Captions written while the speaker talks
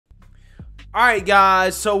All right,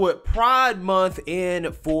 guys, so with Pride Month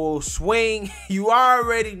in full swing, you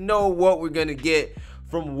already know what we're going to get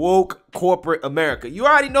from woke corporate America. You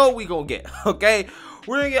already know what we're going to get, okay?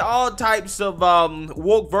 We're going to get all types of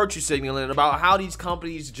woke virtue signaling about how these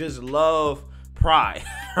companies just love pride,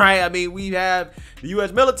 right? I mean, we have the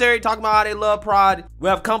U.S. military talking about how they love pride. We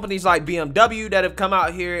have companies like BMW that have come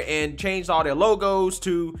out here and changed all their logos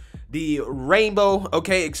to the rainbow,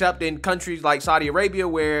 okay, except in countries like Saudi Arabia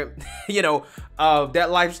where, you know, that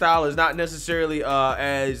lifestyle is not necessarily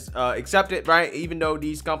as accepted, right? Even though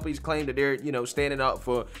these companies claim that they're, you know, standing up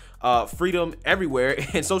for freedom everywhere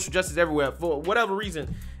and social justice everywhere, for whatever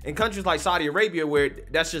reason, in countries like Saudi Arabia where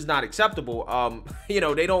that's just not acceptable, you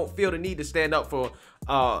know, they don't feel the need to stand up for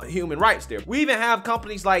human rights there. We even have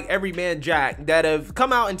companies like Everyman Jack that have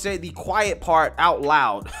come out and said the quiet part out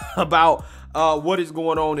loud about what is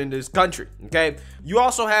going on in this country, okay? You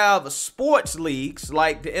also have sports leagues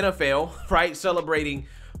like the NFL, right, celebrating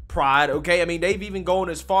pride, okay? I mean, they've even gone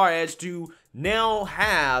as far as to now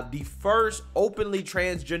have the first openly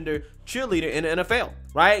transgender cheerleader in the NFL,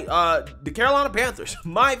 right? The Carolina Panthers,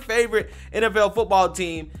 my favorite NFL football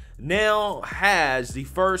team, now has the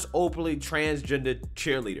first openly transgender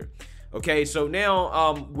cheerleader, okay? So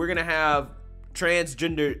now we're gonna have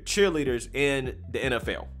transgender cheerleaders in the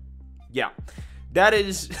NFL. Yeah, that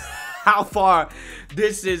is how far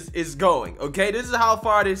this is going, okay? This is how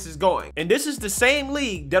far this is going. And this is the same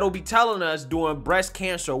league that'll be telling us during Breast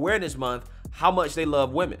Cancer Awareness Month how much they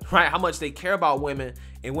love women, right? How much they care about women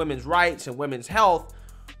and women's rights and women's health,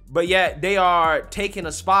 but yet they are taking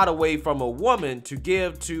a spot away from a woman to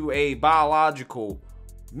give to a biological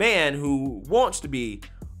man who wants to be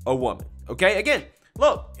a woman, okay? Again,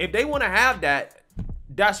 look, if they want to have that,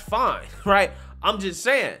 that's fine, right? I'm just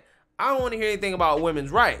saying, I don't want to hear anything about women's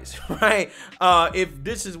rights, right? If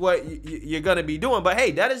this is what you're going to be doing. But hey,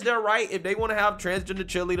 that is their right. If they want to have transgender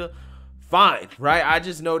cheerleader, fine, right? I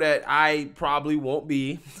just know that I probably won't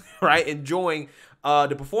be, right, enjoying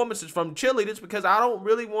the performances from cheerleaders because I don't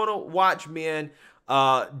really want to watch men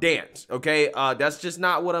dance, okay? That's just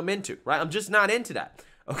not what I'm into, right? I'm just not into that,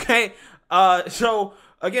 okay? So,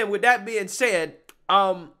 again, with that being said,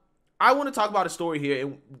 I want to talk about a story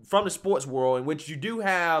here from the sports world in which you do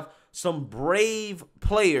have some brave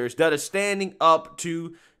players that are standing up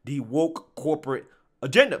to the woke corporate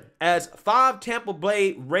agenda, as 5 Tampa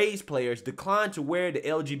Bay Rays players declined to wear the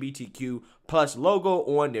LGBTQ plus logo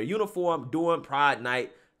on their uniform during Pride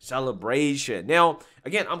Night celebration. Now,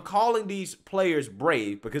 again, I'm calling these players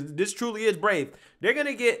brave because this truly is brave. They're going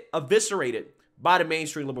to get eviscerated by the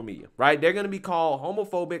mainstream liberal media, right? They're going to be called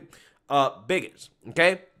homophobic bigots,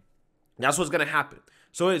 okay? That's what's going to happen.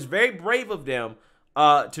 So it's very brave of them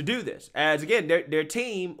to do this, as again, their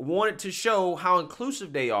team wanted to show how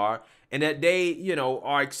inclusive they are and that they, you know,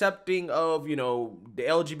 are accepting of, you know, the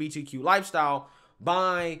LGBTQ lifestyle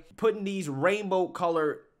by putting these rainbow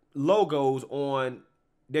color logos on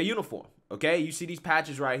their uniform. Okay, you see these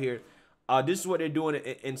patches right here. This is what they're doing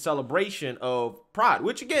in celebration of Pride,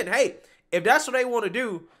 which again, hey, if that's what they want to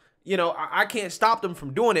do, you know, I can't stop them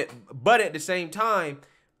from doing it. But at the same time,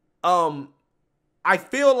 I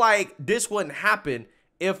feel like this wouldn't happen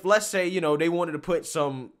if, let's say, you know, they wanted to put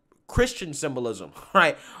some Christian symbolism,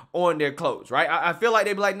 right, on their clothes, right? I feel like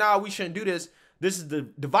they'd be like, nah, we shouldn't do this. This is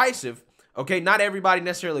divisive, okay? Not everybody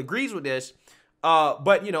necessarily agrees with this,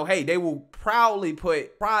 but, you know, hey, they will proudly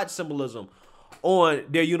put pride symbolism on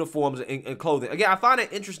their uniforms and clothing. Again, I find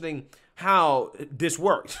it interesting how this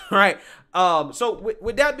works, right? So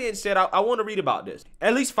with that being said, I want to read about this.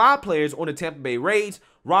 At least 5 players on the Tampa Bay Rays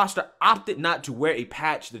roster opted not to wear a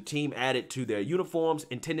patch the team added to their uniforms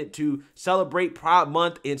intended to celebrate Pride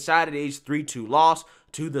Month in Saturday's 3-2 loss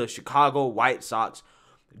to the Chicago White Sox.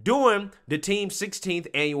 During the team's 16th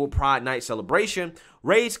annual Pride Night celebration,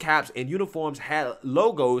 Rays caps and uniforms had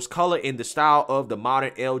logos colored in the style of the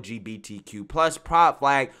modern LGBTQ plus pride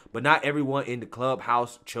flag, but not everyone in the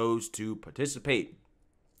clubhouse chose to participate.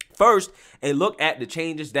 First, a look at the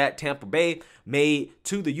changes that Tampa Bay made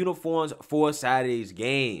to the uniforms for Saturday's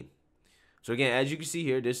game. So again, as you can see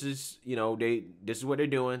here, this is, you know, this is what they're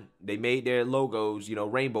doing. They made their logos, you know,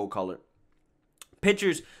 rainbow colored.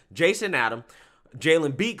 Pitchers Jason Adam,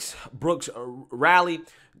 Jalen Beeks, Brooks Raleigh,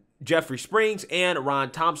 Jeffrey Springs, and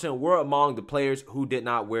Ron Thompson were among the players who did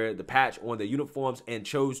not wear the patch on their uniforms and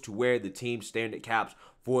chose to wear the team's standard caps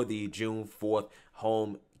for the June 4th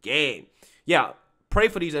home game. Yeah, pray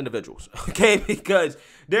for these individuals, okay? Because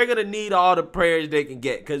they're going to need all the prayers they can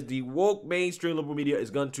get because the woke mainstream liberal media is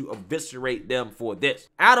going to eviscerate them for this.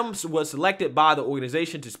 Adams was selected by the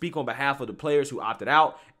organization to speak on behalf of the players who opted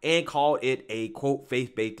out and called it a, quote,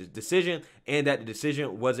 faith-based decision, and that the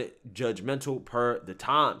decision wasn't judgmental per the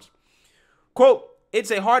Times. Quote, it's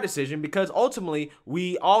a hard decision because ultimately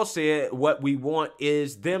we all said what we want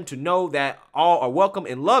is them to know that all are welcome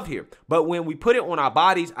and loved here. But when we put it on our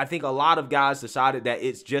bodies, I think a lot of guys decided that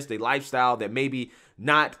it's just a lifestyle that maybe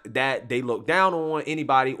not that they look down on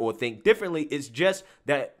anybody or think differently. It's just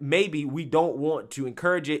that maybe we don't want to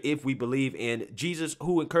encourage it if we believe in Jesus,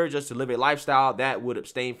 who encouraged us to live a lifestyle that would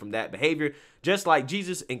abstain from that behavior. Just like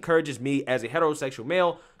Jesus encourages me as a heterosexual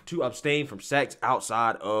male to abstain from sex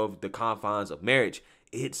outside of the confines of marriage.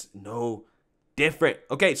 It's no different.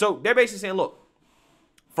 Okay, so they're basically saying, look,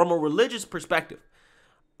 from a religious perspective,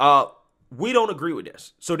 we don't agree with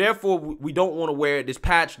this. So therefore, we don't want to wear this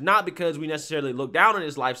patch, not because we necessarily look down on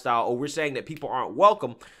this lifestyle or we're saying that people aren't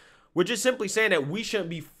welcome. We're just simply saying that we shouldn't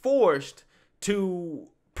be forced to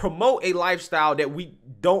promote a lifestyle that we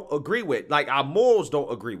don't agree with, like our morals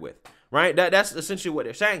don't agree with, right? That's essentially what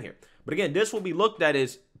they're saying here. But again, this will be looked at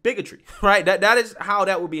as bigotry, right? That is how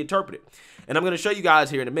that would be interpreted. And I'm going to show you guys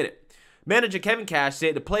here in a minute. Manager Kevin Cash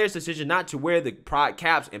said the players' decision not to wear the pride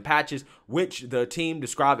caps and patches, which the team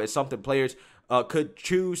described as something players could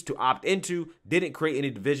choose to opt into, didn't create any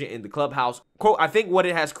division in the clubhouse. Quote, I think what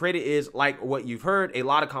it has created is, like what you've heard, a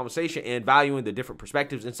lot of conversation and valuing the different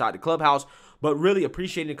perspectives inside the clubhouse, but really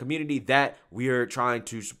appreciating the community that we are trying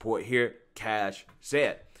to support here, Cash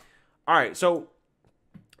said. All right, so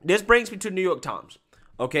this brings me to the New York Times,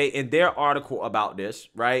 okay, and their article about this,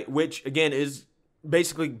 right, which, again, is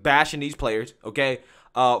basically bashing these players, okay,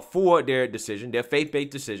 for their decision, their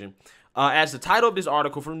faith-based decision. As the title of this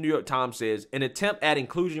article from the New York Times says, an attempt at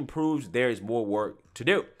inclusion proves there is more work to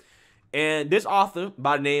do. And this author,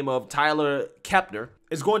 by the name of Tyler Kepner,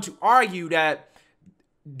 is going to argue that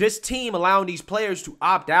this team allowing these players to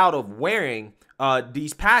opt out of wearing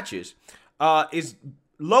these patches is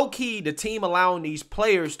low-key the team allowing these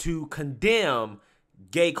players to condemn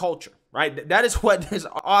gay culture, right? That is what this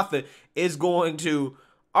author is going to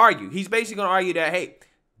argue. He's basically going to argue that, hey,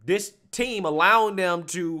 this team allowing them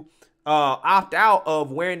to opt out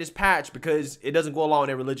of wearing this patch because it doesn't go along with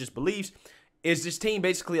their religious beliefs is this team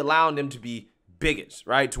basically allowing them to be bigots,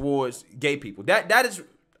 right, towards gay people. That is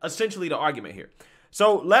essentially the argument here.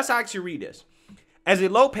 So let's actually read this. As a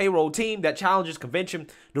low payroll team that challenges convention,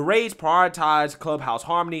 the Rays prioritize clubhouse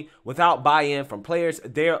harmony. Without buy-in from players,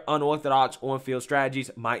 their unorthodox on-field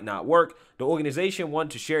strategies might not work. The organization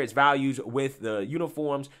wanted to share its values with the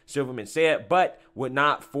uniforms, Silverman said, but would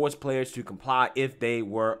not force players to comply if they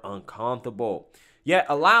were uncomfortable. Yet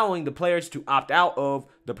allowing the players to opt out of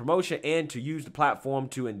the promotion and to use the platform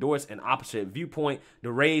to endorse an opposite viewpoint,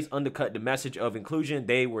 the Rays undercut the message of inclusion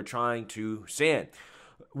they were trying to send.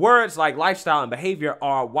 Words like lifestyle and behavior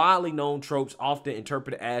are widely known tropes often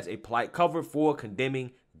interpreted as a polite cover for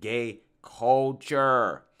condemning gay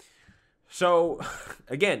culture. So,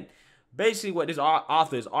 again, basically what this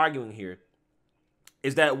author is arguing here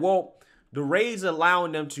is that, well, the Rays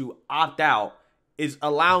allowing them to opt out is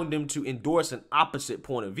allowing them to endorse an opposite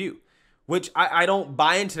point of view, which I don't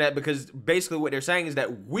buy into that because basically what they're saying is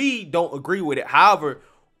that we don't agree with it. However,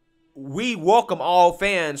 we welcome all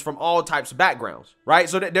fans from all types of backgrounds, right?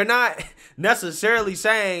 So that they're not necessarily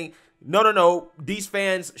saying, no, these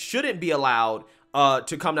fans shouldn't be allowed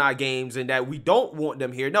to come to our games and that we don't want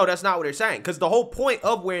them here. No, that's not what they're saying. Because the whole point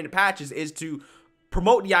of wearing the patches is to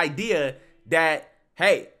promote the idea that,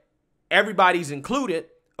 hey, everybody's included,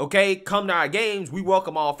 okay? Come to our games. We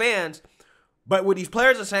welcome all fans. But what these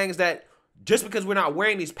players are saying is that just because we're not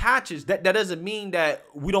wearing these patches, that doesn't mean that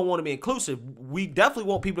we don't want to be inclusive. We definitely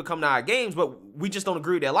want people to come to our games, but we just don't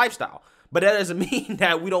agree with their lifestyle. But that doesn't mean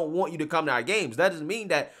that we don't want you to come to our games. That doesn't mean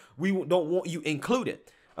that we don't want you included,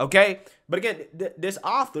 okay? But again, this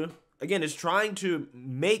author, again, is trying to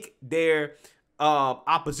make their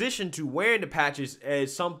opposition to wearing the patches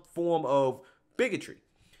as some form of bigotry.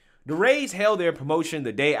 The Rays held their promotion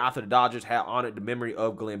the day after the Dodgers had honored the memory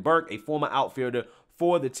of Glenn Burke, a former outfielder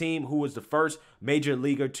for the team who was the first major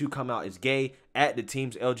leaguer to come out as gay at the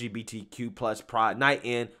team's LGBTQ plus Pride Night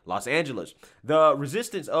in Los Angeles. The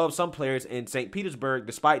resistance of some players in St. Petersburg,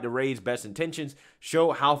 despite the Rays' best intentions,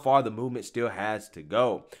 show how far the movement still has to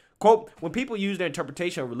go. Quote, when people use their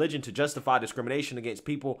interpretation of religion to justify discrimination against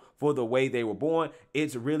people for the way they were born,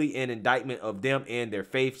 it's really an indictment of them and their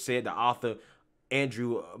faith, said the author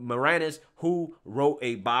Andrew Moranis, who wrote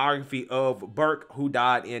a biography of Burke, who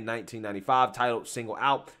died in 1995, titled Single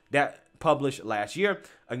Out, that published last year,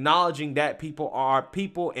 acknowledging that people are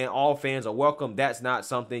people and all fans are welcome. That's not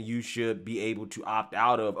something you should be able to opt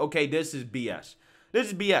out of. Okay, this is BS. This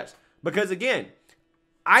is BS. Because again,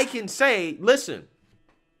 I can say, listen,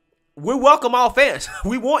 we welcome all fans.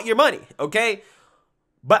 We want your money, okay?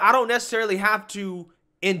 But I don't necessarily have to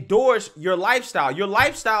endorse your lifestyle. Your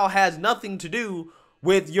lifestyle has nothing to do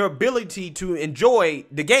with your ability to enjoy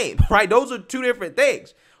the game, right? Those are two different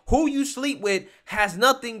things. Who you sleep with has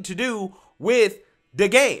nothing to do with the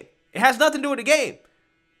game. It has nothing to do with the game.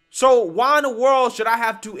 So why in the world should I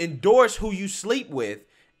have to endorse who you sleep with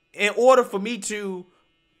in order for me to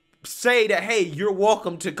say that, hey, you're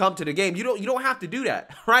welcome to come to the game? You don't have to do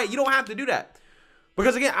that, right? You don't have to do that.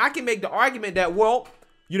 Because again, I can make the argument that, well,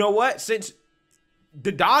 you know what? Since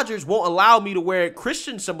the Dodgers won't allow me to wear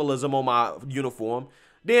Christian symbolism on my uniform,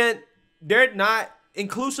 then they're not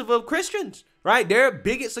inclusive of Christians, right? They're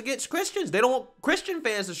bigots against Christians. They don't want Christian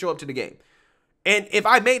fans to show up to the game. And if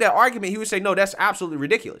I made that argument, he would say, no, that's absolutely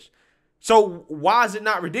ridiculous. So why is it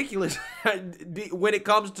not ridiculous when it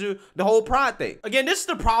comes to the whole pride thing? Again, this is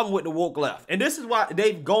the problem with the woke left. And this is why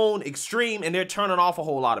they've gone extreme and they're turning off a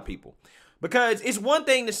whole lot of people. Because it's one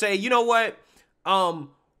thing to say, you know what?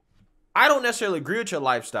 I don't necessarily agree with your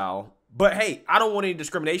lifestyle, but hey, I don't want any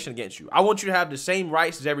discrimination against you. I want you to have the same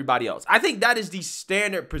rights as everybody else. I think that is the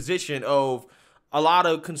standard position of a lot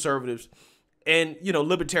of conservatives and, you know,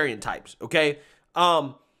 libertarian types, okay?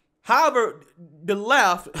 However, the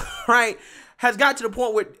left, right, has got to the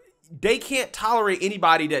point where they can't tolerate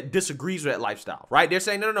anybody that disagrees with that lifestyle, right? They're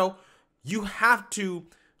saying, no, you have to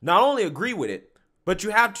not only agree with it, but you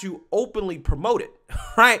have to openly promote it,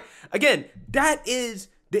 right? Again, that is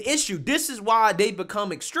the issue. This is why they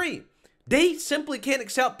become extreme. They simply can't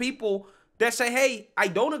accept people that say, hey, I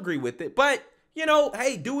don't agree with it, but, you know,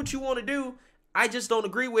 hey, do what you want to do. I just don't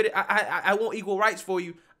agree with it. I want equal rights for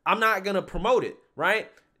you. I'm not going to promote it, right?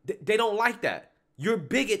 They don't like that. You're a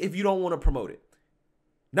bigot if you don't want to promote it.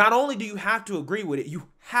 Not only do you have to agree with it, you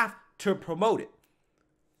have to promote it.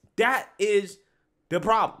 That is the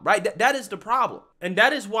problem, right? That is the problem. And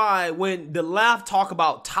that is why when the left talk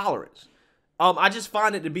about tolerance, I just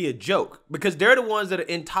find it to be a joke because they're the ones that are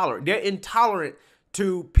intolerant. They're intolerant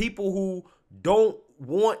to people who don't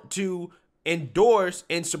want to endorse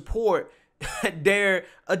and support their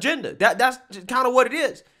agenda. That's kind of what it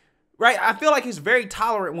is, right? I feel like it's very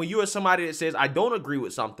tolerant when you are somebody that says, I don't agree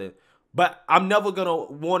with something, but I'm never going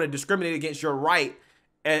to want to discriminate against your right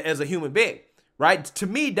as a human being, right? To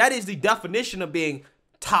me, that is the definition of being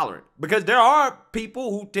tolerant because there are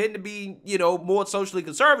people who tend to be, you know, more socially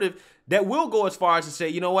conservative that will go as far as to say,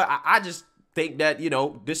 you know what, I just think that, you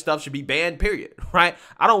know, this stuff should be banned, period, right?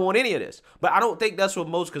 I don't want any of this. But I don't think that's what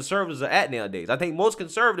most conservatives are at nowadays. I think most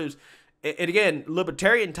conservatives, and again,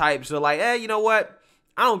 libertarian types are like, hey, you know what,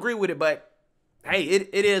 I don't agree with it, but hey,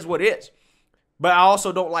 it is what it is. But I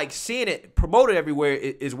also don't like seeing it promoted everywhere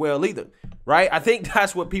as well either, right? I think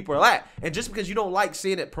that's what people are at. And just because you don't like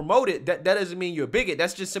seeing it promoted, that doesn't mean you're a bigot.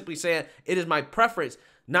 That's just simply saying it is my preference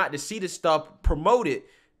not to see this stuff promoted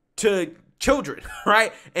to children,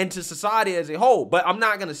 right? And to society as a whole. But I'm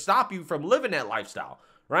not going to stop you from living that lifestyle,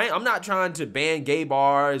 right? I'm not trying to ban gay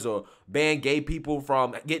bars or ban gay people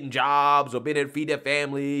from getting jobs or being able to feed their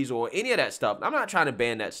families or any of that stuff. I'm not trying to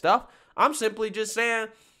ban that stuff. I'm simply just saying,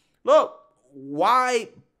 look, why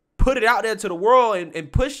put it out there to the world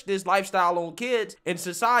and push this lifestyle on kids and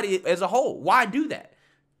society as a whole? Why do that?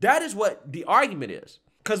 That is what the argument is.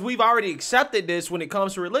 Because we've already accepted this when it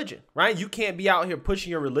comes to religion, right? You can't be out here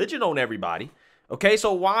pushing your religion on everybody. Okay,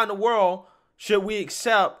 so why in the world should we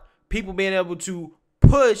accept people being able to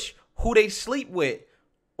push who they sleep with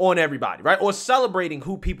on everybody, right? Or celebrating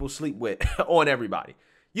who people sleep with on everybody.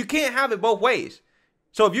 You can't have it both ways.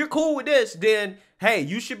 So if you're cool with this, then, hey,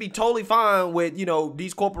 you should be totally fine with, you know,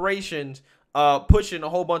 these corporations pushing a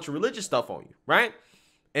whole bunch of religious stuff on you, right?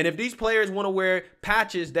 And if these players want to wear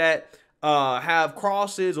patches that have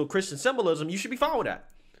crosses or Christian symbolism, you should be fine with that.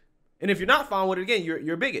 And if you're not fine with it, again,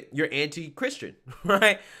 you're a bigot. You're anti-Christian,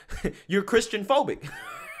 right? You're Christian phobic.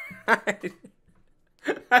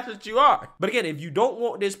 That's what you are. But again, if you don't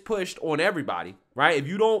want this pushed on everybody, right? If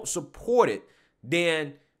you don't support it,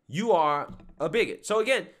 then you are a bigot. So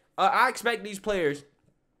again, I expect these players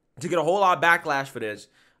to get a whole lot of backlash for this.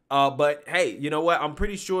 But hey, you know what? I'm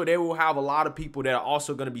pretty sure they will have a lot of people that are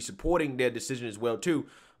also going to be supporting their decision as well too,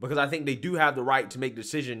 because I think they do have the right to make the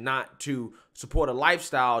decision not to support a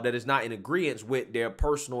lifestyle that is not in agreement with their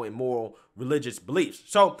personal and moral religious beliefs.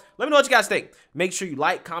 So let me know what you guys think. Make sure you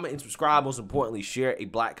like, comment, and subscribe. Most importantly, share a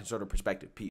Black conservative perspective. Peace.